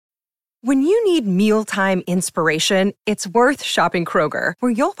When you need mealtime inspiration, it's worth shopping Kroger,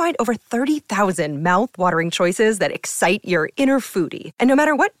 where you'll find over 30,000 mouth-watering choices that excite your inner foodie. And no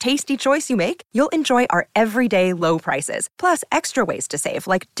matter what tasty choice you make, you'll enjoy our everyday low prices, plus extra ways to save,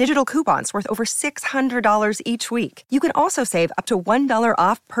 like digital coupons worth over $600 each week. You can also save up to $1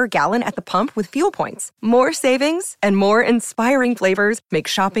 off per gallon at the pump with fuel points. More savings and more inspiring flavors make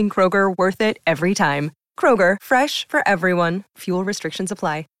shopping Kroger worth it every time. Kroger, fresh for everyone. Fuel restrictions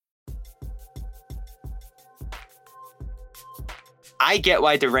apply. I get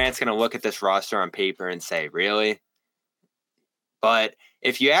why Durant's going to look at this roster on paper and say, really? But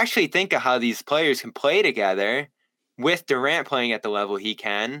if you actually think of how these players can play together with Durant playing at the level he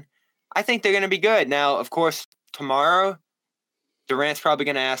can, I think they're going to be good. Now, of course, tomorrow, Durant's probably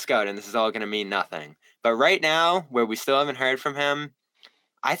going to ask out, and this is all going to mean nothing. But right now, where we still haven't heard from him,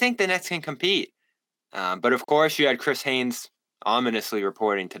 I think the Nets can compete. But of course, you had Chris Haynes ominously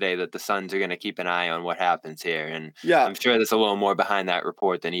reporting today that the Suns are going to keep an eye on what happens here. And yeah, I'm sure there's a little more behind that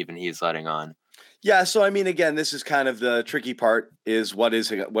report than even he's letting on. Yeah, so I mean, again, this is kind of the tricky part is what is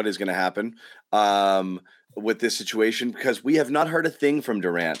going to happen with this situation, because we have not heard a thing from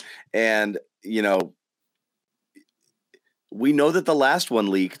Durant. And, you know, we know that the last one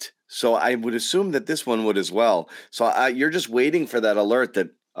leaked, so I would assume that this one would as well. So you're just waiting for that alert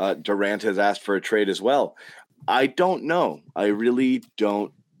that Durant has asked for a trade as well. I don't know. I really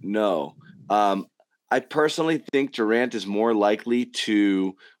don't know. I personally think Durant is more likely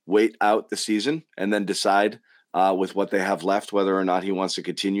to wait out the season and then decide with what they have left whether or not he wants to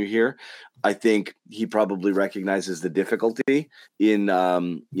continue here. I think he probably recognizes the difficulty in,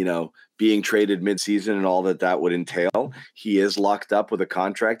 being traded midseason and all that would entail. He is locked up with a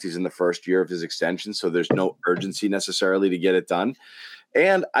contract. He's in the first year of his extension, so there's no urgency necessarily to get it done.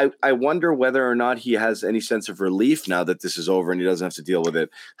 And I wonder whether or not he has any sense of relief now that this is over and he doesn't have to deal with it.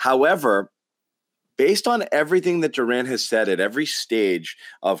 However, based on everything that Durant has said at every stage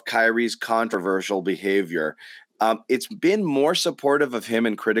of Kyrie's controversial behavior, it's been more supportive of him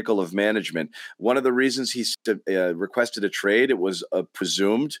and critical of management. One of the reasons he requested a trade, it was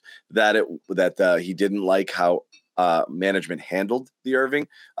presumed that he didn't like how management handled the Irving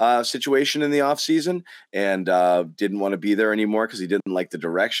situation in the offseason and didn't want to be there anymore because he didn't like the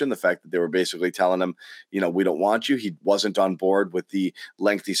direction, the fact that they were basically telling him, we don't want you. He wasn't on board with the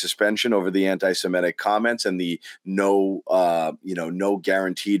lengthy suspension over the anti-Semitic comments and the no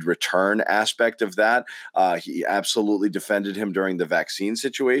guaranteed return aspect of that. He absolutely defended him during the vaccine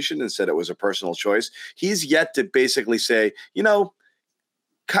situation and said it was a personal choice. He's yet to basically say,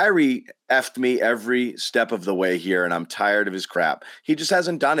 Kyrie effed me every step of the way here, and I'm tired of his crap. He just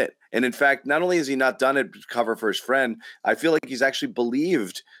hasn't done it. And in fact, not only has he not done it to cover for his friend, I feel like he's actually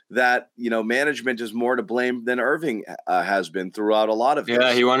believed that, management is more to blame than Irving has been throughout a lot of this.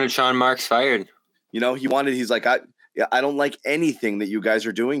 Yeah, he wanted Sean Marks fired. He's like, I don't like anything that you guys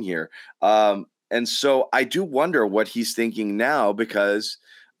are doing here. And so I do wonder what he's thinking now, because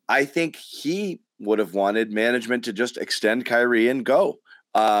I think he would have wanted management to just extend Kyrie and go.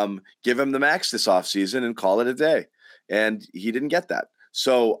 Give him the max this offseason and call it a day. And he didn't get that.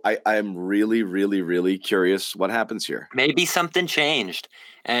 So I am really, really, really curious what happens here. Maybe something changed.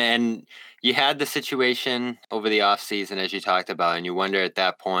 And you had the situation over the offseason, as you talked about, and you wonder at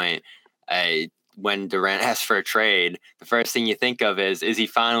that point, when Durant asks for a trade, the first thing you think of is he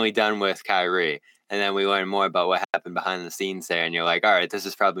finally done with Kyrie? And then we learn more about what happened behind the scenes there. And you're like, all right, this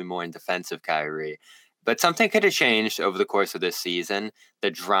is probably more in defense of Kyrie. But something could have changed over the course of this season. The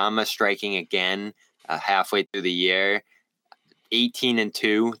drama striking again halfway through the year.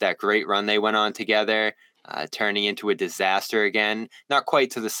 18-2, that great run they went on together, turning into a disaster again. Not quite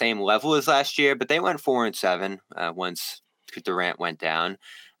to the same level as last year, but they went 4-7 once Durant went down.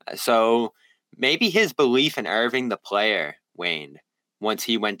 So maybe his belief in Irving, the player, waned once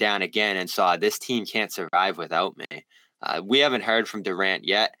he went down again and saw this team can't survive without me. We haven't heard from Durant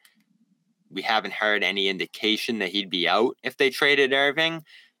yet. We haven't heard any indication that he'd be out if they traded Irving.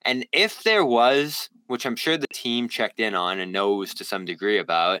 And if there was, which I'm sure the team checked in on and knows to some degree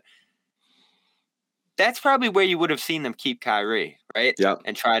about, that's probably where you would have seen them keep Kyrie, right? Yeah.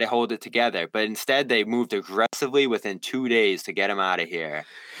 And try to hold it together. But instead, they moved aggressively within 2 days to get him out of here.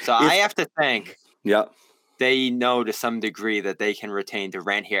 So I have to think they know to some degree that they can retain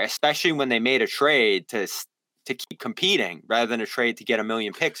Durant here, especially when they made a trade to keep competing rather than a trade to get a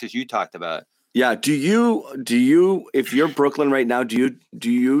million picks, as you talked about. Yeah. Do you, if you're Brooklyn right now, do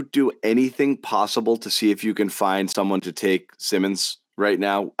you do anything possible to see if you can find someone to take Simmons right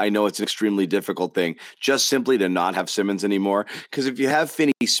now. I know it's an extremely difficult thing just simply to not have Simmons anymore. Because if you have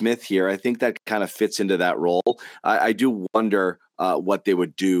Finney Smith here, I think that kind of fits into that role. I do wonder what they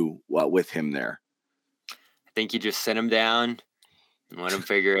would do with him there. I think you just sit him down and let him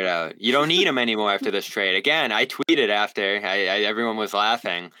figure it out. You don't need him anymore after this trade. Again, I tweeted after everyone was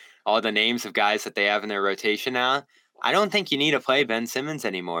laughing, all the names of guys that they have in their rotation now. I don't think you need to play Ben Simmons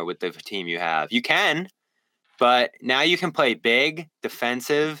anymore with the team you have. You can, but now you can play big,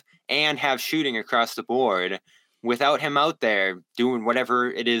 defensive, and have shooting across the board without him out there doing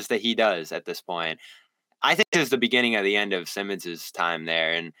whatever it is that he does at this point. I think this is the beginning of the end of Simmons' time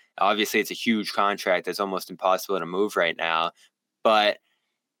there. And obviously it's a huge contract that's almost impossible to move right now. But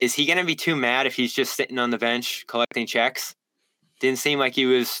is he going to be too mad if he's just sitting on the bench collecting checks? Didn't seem like he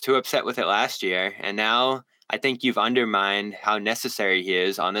was too upset with it last year. And now I think you've undermined how necessary he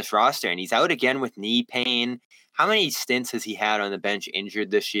is on this roster. And he's out again with knee pain. How many stints has he had on the bench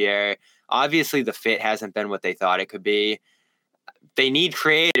injured this year? Obviously, the fit hasn't been what they thought it could be. They need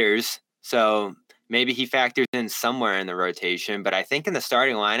creators, so maybe he factors in somewhere in the rotation. But I think in the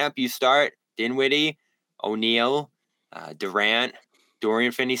starting lineup, you start Dinwiddie, O'Neal, Durant,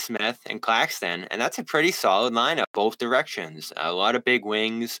 Dorian Finney-Smith, and Claxton. And that's a pretty solid lineup, both directions. A lot of big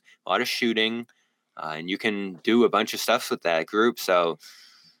wings, a lot of shooting, and you can do a bunch of stuff with that group. So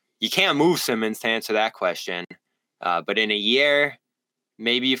you can't move Simmons to answer that question. But in a year,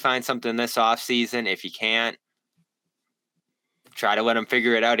 maybe you find something this offseason. If you can't, try to let him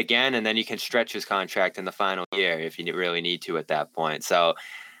figure it out again, and then you can stretch his contract in the final year if you really need to at that point. So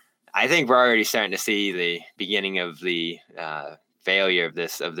I think we're already starting to see the beginning of the failure of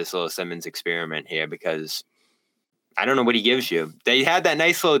this little Simmons experiment here, because I don't know what he gives you. They had that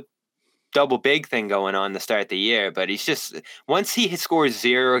nice little double big thing going on to start the year, but he's just, once he scores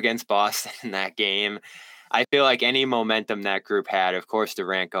 0 against Boston in that game, I feel like any momentum that group had, of course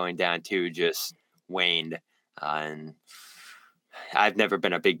Durant going down too, just waned. And I've never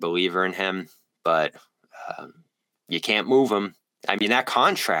been a big believer in him, but you can't move him. I mean, that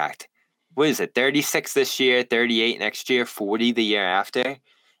contract, what is it, 36 this year, 38 next year, 40 the year after?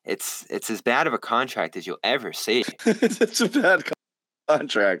 It's as bad of a contract as you'll ever see. It's a bad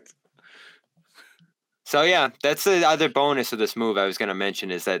contract. So, yeah, that's the other bonus of this move I was going to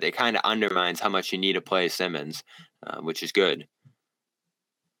mention, is that it kind of undermines how much you need to play Simmons, which is good.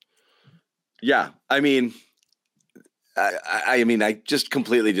 Yeah, I mean, I just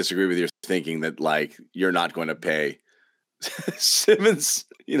completely disagree with your thinking that, like, you're not going to pay Simmons.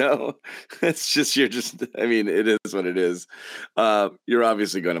 It's just, it is what it is. You're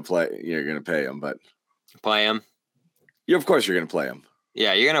obviously going to you're going to pay him, but play him. Of course you're going to play him.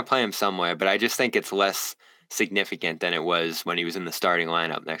 Yeah, you're going to play him somewhere, but I just think it's less significant than it was when he was in the starting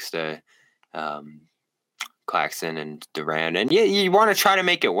lineup next to Claxton and Durant. And yeah, you want to try to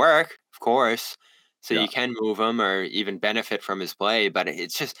make it work, of course, so you can move him or even benefit from his play. But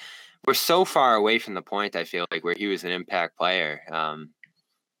it's just, we're so far away from the point, I feel like, where he was an impact player.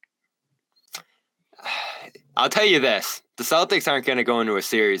 I'll tell you this. The Celtics aren't going to go into a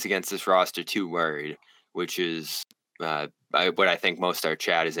series against this roster too worried, which is what I think most our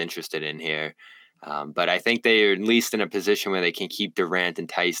chat is interested in here. But I think they are at least in a position where they can keep Durant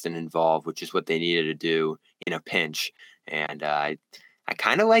enticed and involved, which is what they needed to do in a pinch. And I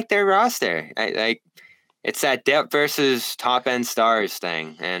kind of like their roster. It's that depth versus top end stars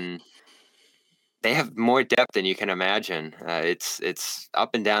thing, and they have more depth than you can imagine. It's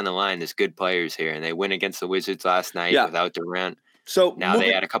up and down the line. There's good players here, and they win against the Wizards last night without Durant. So now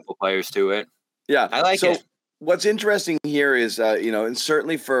they add a couple players to it. Yeah, I like it. What's interesting here is, and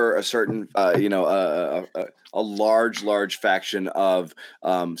certainly for a certain, a large faction of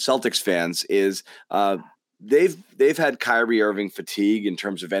Celtics fans is they've had Kyrie Irving fatigue in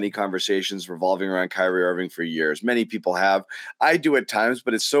terms of any conversations revolving around Kyrie Irving for years. Many people have. I do at times,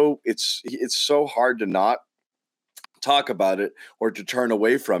 but it's so hard to not talk about it or to turn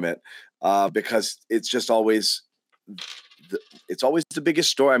away from it because it's just always. It's always the biggest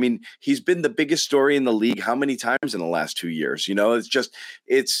story. I mean, he's been the biggest story in the league how many times in the last 2 years?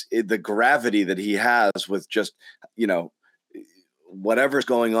 It's the gravity that he has with just, whatever's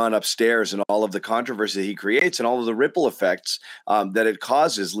going on upstairs and all of the controversy he creates and all of the ripple effects that it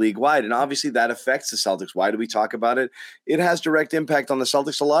causes league-wide. And obviously that affects the Celtics. Why do we talk about it? It has direct impact on the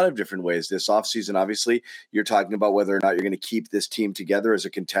Celtics a lot of different ways. This offseason, obviously, you're talking about whether or not you're going to keep this team together as a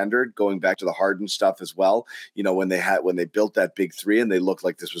contender, going back to the Harden stuff as well. When they built that big three and they looked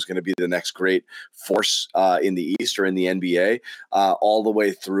like this was going to be the next great force in the East or in the NBA, all the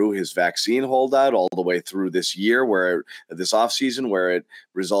way through his vaccine holdout, all the way through this year this offseason, where it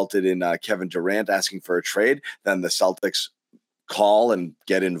resulted in Kevin Durant asking for a trade. Then the Celtics call and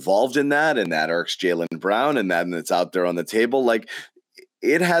get involved in that, and that irks Jaylen Brown, and it's out there on the table. Like,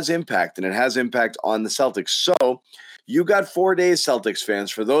 it has impact, and it has impact on the Celtics. So you got 4 days, Celtics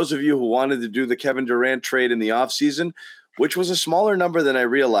fans. For those of you who wanted to do the Kevin Durant trade in the offseason, which was a smaller number than I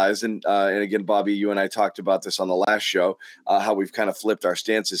realized. And again, Bobby, you and I talked about this on the last show, how we've kind of flipped our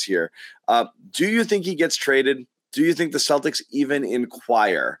stances here. Do you think he gets traded? Do you think the Celtics even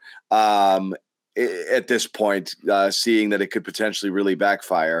inquire at this point, seeing that it could potentially really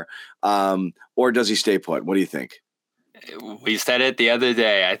backfire? Or does he stay put? What do you think? We said it the other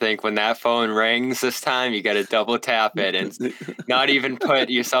day. I think when that phone rings this time, you got to double tap it and not even put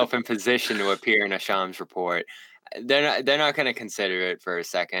yourself in position to appear in a Shams report. They're not going to consider it for a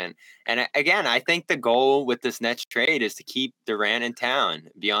second. And again, I think the goal with this Nets trade is to keep Durant in town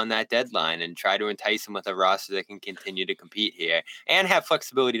beyond that deadline and try to entice him with a roster that can continue to compete here and have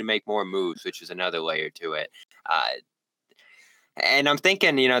flexibility to make more moves, which is another layer to it. And I'm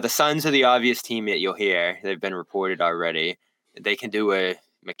thinking, the Suns are the obvious team that you'll hear. They've been reported already. They can do a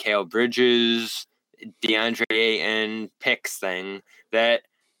Mikal Bridges, DeAndre Ayton picks thing that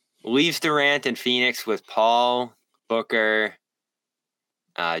leaves Durant in Phoenix with Paul, Booker,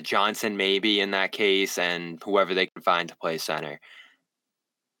 Johnson maybe in that case, and whoever they can find to play center.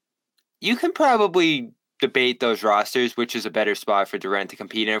 You can probably debate those rosters, which is a better spot for Durant to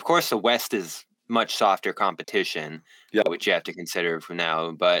compete. And of course, the West is much softer competition, which you have to consider for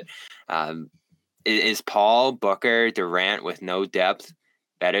now. But is Paul, Booker, Durant with no depth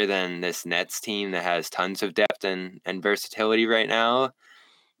better than this Nets team that has tons of depth and versatility right now?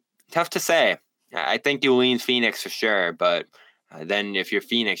 Tough to say. I think you lean Phoenix for sure, but then if you're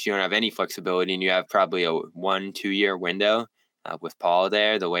Phoenix, you don't have any flexibility, and you have probably a 1-2 year window with Paul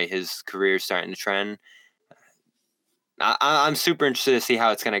there, the way his career is starting to trend. I'm super interested to see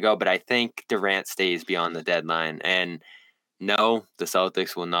how it's going to go, but I think Durant stays beyond the deadline. And no, the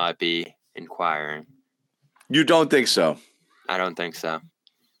Celtics will not be inquiring. You don't think so? I don't think so.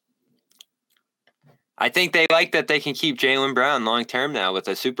 I think they like that they can keep Jaylen Brown long term now with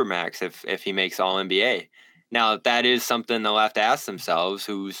a supermax if he makes All NBA. Now, that is something they'll have to ask themselves: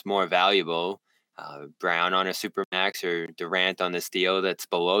 who's more valuable, Brown on a supermax or Durant on this deal that's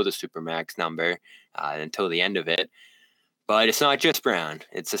below the supermax number until the end of it. But it's not just Brown.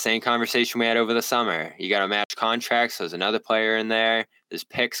 It's the same conversation we had over the summer. You got to match contracts. So there's another player in there. There's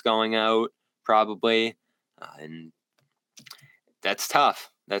picks going out probably, and that's tough.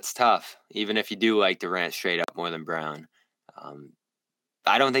 That's tough, even if you do like Durant straight up more than Brown.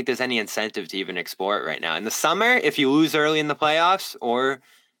 I don't think there's any incentive to even explore it right now. In the summer, if you lose early in the playoffs or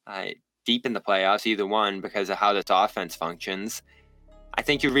deep in the playoffs, either one, because of how this offense functions, I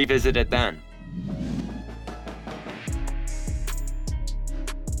think you revisit it then.